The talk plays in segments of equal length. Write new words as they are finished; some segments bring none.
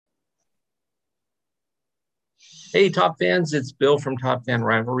Hey, Top Fans, it's Bill from Top Fan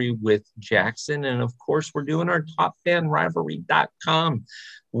Rivalry with Jackson. And of course, we're doing our TopFanRivalry.com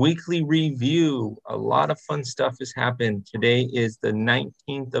weekly review. A lot of fun stuff has happened. Today is the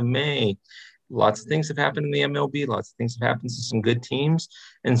 19th of May. Lots of things have happened in the MLB. Lots of things have happened to some good teams.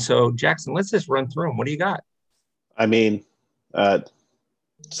 And so, Jackson, let's just run through them. What do you got? I mean, uh,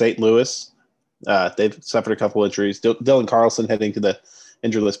 St. Louis, they've suffered a couple injuries. Dylan Carlson heading to the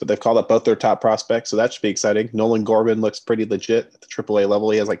injury list, but they've called up both their top prospects, so that should be exciting. Nolan Gorman looks pretty legit at the AAA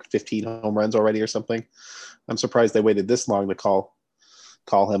level. He has like 15 home runs already or something. I'm surprised they waited this long to call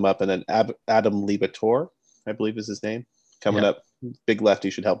him up. And then Adam Libator, I believe is his name, coming Yeah. up. Big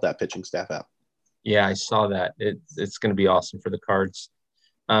lefty should help that pitching staff out. Yeah, I saw that. It's going to be awesome for the Cards.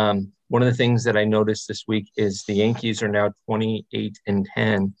 One of the things that I noticed this week is the Yankees are now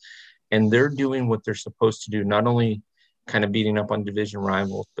 28-10, and they're doing what they're supposed to do, not only kind of beating up on division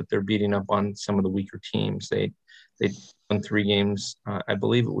rivals, but they're beating up on some of the weaker teams. They won 3 games. I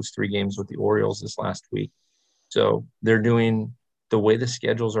believe it was 3 games with the Orioles this last week. So they're doing the way the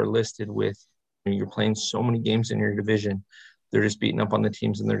schedules are listed with you're playing so many games in your division. They're just beating up on the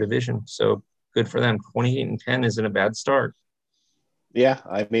teams in their division. So good for them. 28-10 isn't a bad start. Yeah,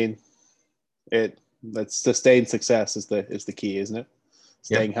 I mean, that's sustained success is the key, isn't it?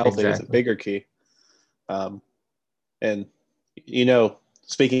 Staying Yep, healthy is a exactly. bigger key. Um, and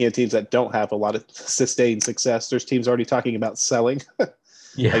speaking of teams that don't have a lot of sustained success, there's teams already talking about selling. I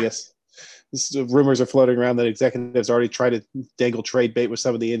Yeah. guess rumors are floating around that executives already try to dangle trade bait with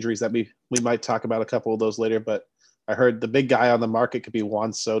some of the injuries that we might talk about a couple of those later. But I heard the big guy on the market could be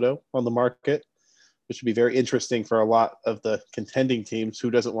Juan Soto on the market, which would be very interesting for a lot of the contending teams. Who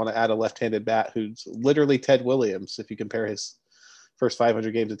doesn't want to add a left-handed bat who's literally Ted Williams? If you compare his first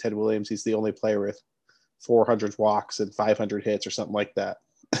 500 games to Ted Williams, he's the only player with 400 walks and 500 hits or something like that.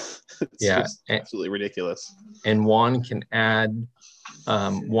 It's Yeah. just absolutely ridiculous. And one can add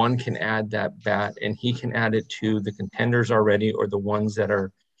that bat, and he can add it to the contenders already, or the ones that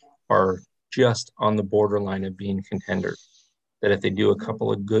are just on the borderline of being contenders. That if they do a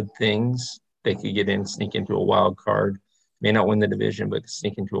couple of good things, they could get in, sneak into a wild card. May not win the division, but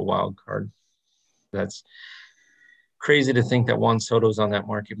sneak into a wild card. That's crazy to think that Juan Soto's on that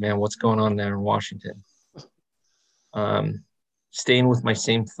market, man. What's going on there in Washington? Um, Staying with my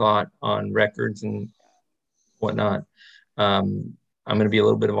same thought on records and whatnot. I'm going to be a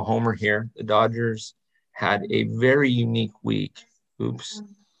little bit of a homer here. The Dodgers had a very unique week. Oops.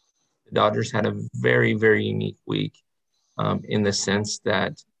 The Dodgers had a very, very unique week in the sense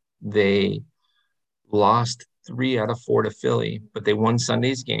that they lost 3 out of 4 to Philly, but they won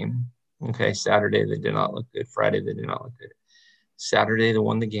Sunday's game. Okay, Saturday they did not look good. Friday they did not look good. Saturday they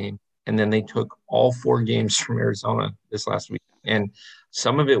won the game, and then they took all 4 games from Arizona this last week. And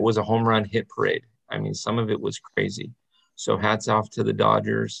some of it was a home run hit parade. I mean, some of it was crazy. So hats off to the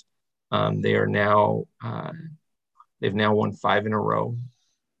Dodgers. They are now they've now won 5 in a row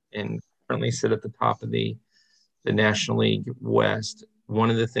and currently sit at the top of the National League West.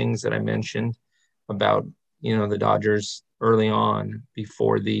 One of the things that I mentioned about the Dodgers early on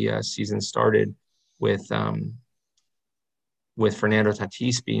before the season started with Fernando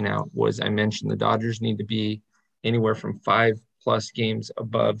Tatis being out was I mentioned the Dodgers need to be anywhere from 5+ games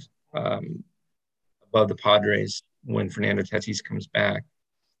above the Padres when Fernando Tatis comes back,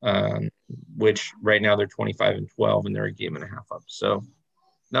 um, which right now they're 25-12 and they're a game and a half up. So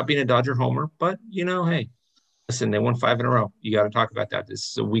not being a Dodger homer, but hey, listen, they won 5 in a row. You got to talk about that.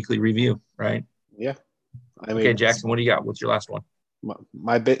 This is a weekly review, right? Yeah, I Okay, mean, Jackson, what do you got? What's your last one?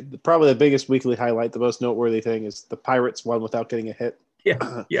 probably the biggest weekly highlight, the most noteworthy thing is the Pirates won without getting a hit.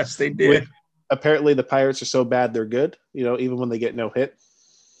 Yeah, yes, they Which did. apparently the Pirates are so bad they're good. Even when they get no hit,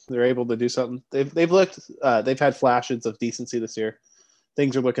 they're able to do something. They've had flashes of decency this year.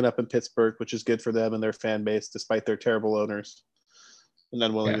 Things are looking up in Pittsburgh, which is good for them and their fan base, despite their terrible owners and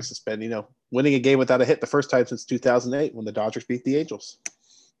unwilling Yeah, to suspend. Winning a game without a hit the first time since 2008 when the Dodgers beat the Angels.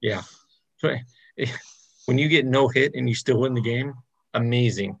 yeah. When you get no hit and you still win the game,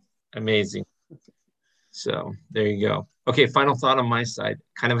 amazing, amazing. So there you go. Okay, final thought on my side.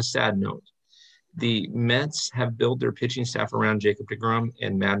 Kind of a sad note. The Mets have built their pitching staff around Jacob deGrom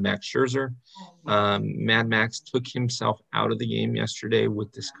and Mad Max Scherzer. Mad Max took himself out of the game yesterday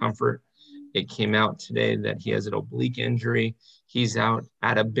with discomfort. It came out today that he has an oblique injury. He's out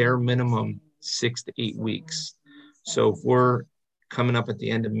at a bare minimum 6 to 8 weeks. So if we're coming up at the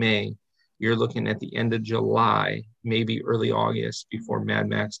end of May, you're looking at the end of July, maybe early August before Mad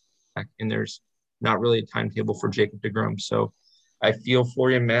Max is back. And there's not really a timetable for Jacob deGrom. So I feel for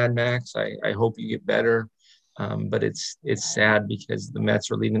you, Mad Max. I hope you get better. But it's sad because the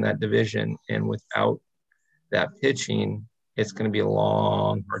Mets are leading that division, and without that pitching, it's going to be a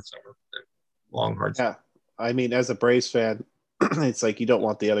long, hard summer for them. Long, hard summer. Yeah. I mean, as a Braves fan, it's like you don't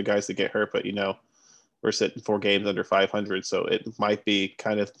want the other guys to get hurt, but we're sitting 4 games under 500, so it might be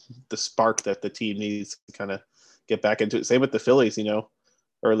kind of the spark that the team needs to kind of get back into it. Same with the Phillies,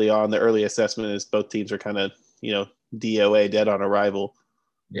 early on, the early assessment is both teams are kind of, DOA, dead on arrival.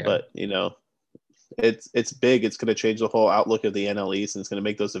 Yeah. But, it's big. It's going to change the whole outlook of the NL East, and it's going to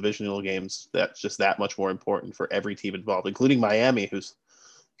make those divisional games that's just that much more important for every team involved, including Miami, who's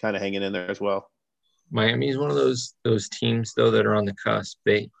kind of hanging in there as well. Miami is one of those teams, though, that are on the cusp.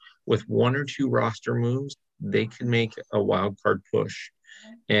 They, with 1 or 2 roster moves, they can make a wild card push.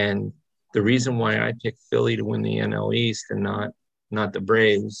 And the reason why I picked Philly to win the NL East and not the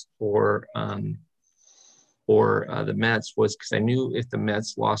Braves or the Mets was because I knew if the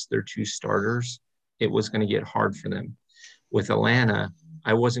Mets lost their 2 starters, it was going to get hard for them. With Atlanta,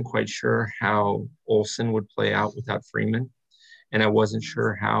 I wasn't quite sure how Olsen would play out without Freeman, and I wasn't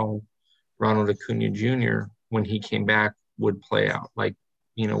sure how Ronald Acuna Jr., when he came back, would play out, like,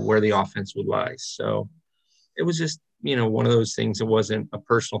 where the offense would lie. So it was just, one of those things. It wasn't a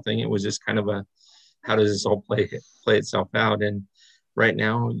personal thing. It was just kind of how does this all play itself out? And right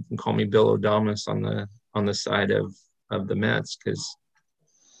now, you can call me Bill O'Domus on the side of the Mets because,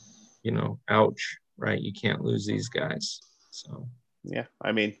 ouch, right? You can't lose these guys. So yeah,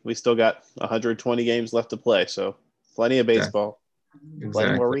 I mean, we still got 120 games left to play, so plenty of baseball. Exactly.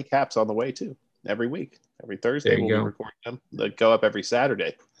 Plenty more recaps on the way too. Every week, every Thursday we'll be recording them. They go up every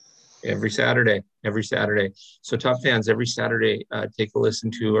Saturday. Every Saturday. So Top Fans, every Saturday, take a listen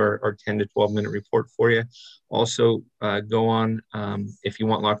to our 10 to 12 minute report for you. Also, go on if you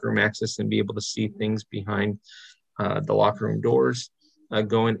want locker room access and be able to see things behind the locker room doors.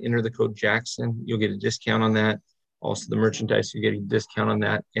 Go and enter the code Jackson. You'll get a discount on that. Also, the merchandise, you get a discount on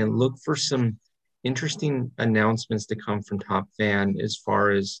that. And look for some interesting announcements to come from Top Fan as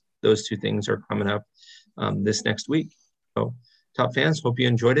far as those 2 things are coming up this next week. So, Top Fans, hope you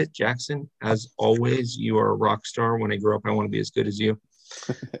enjoyed it. Jackson, as always, you are a rock star. When I grow up, I want to be as good as you.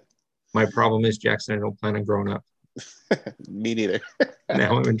 My problem is, Jackson, I don't plan on growing up. Me neither.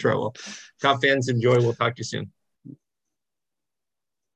 Now I'm in trouble. Top Fans, enjoy. We'll talk to you soon.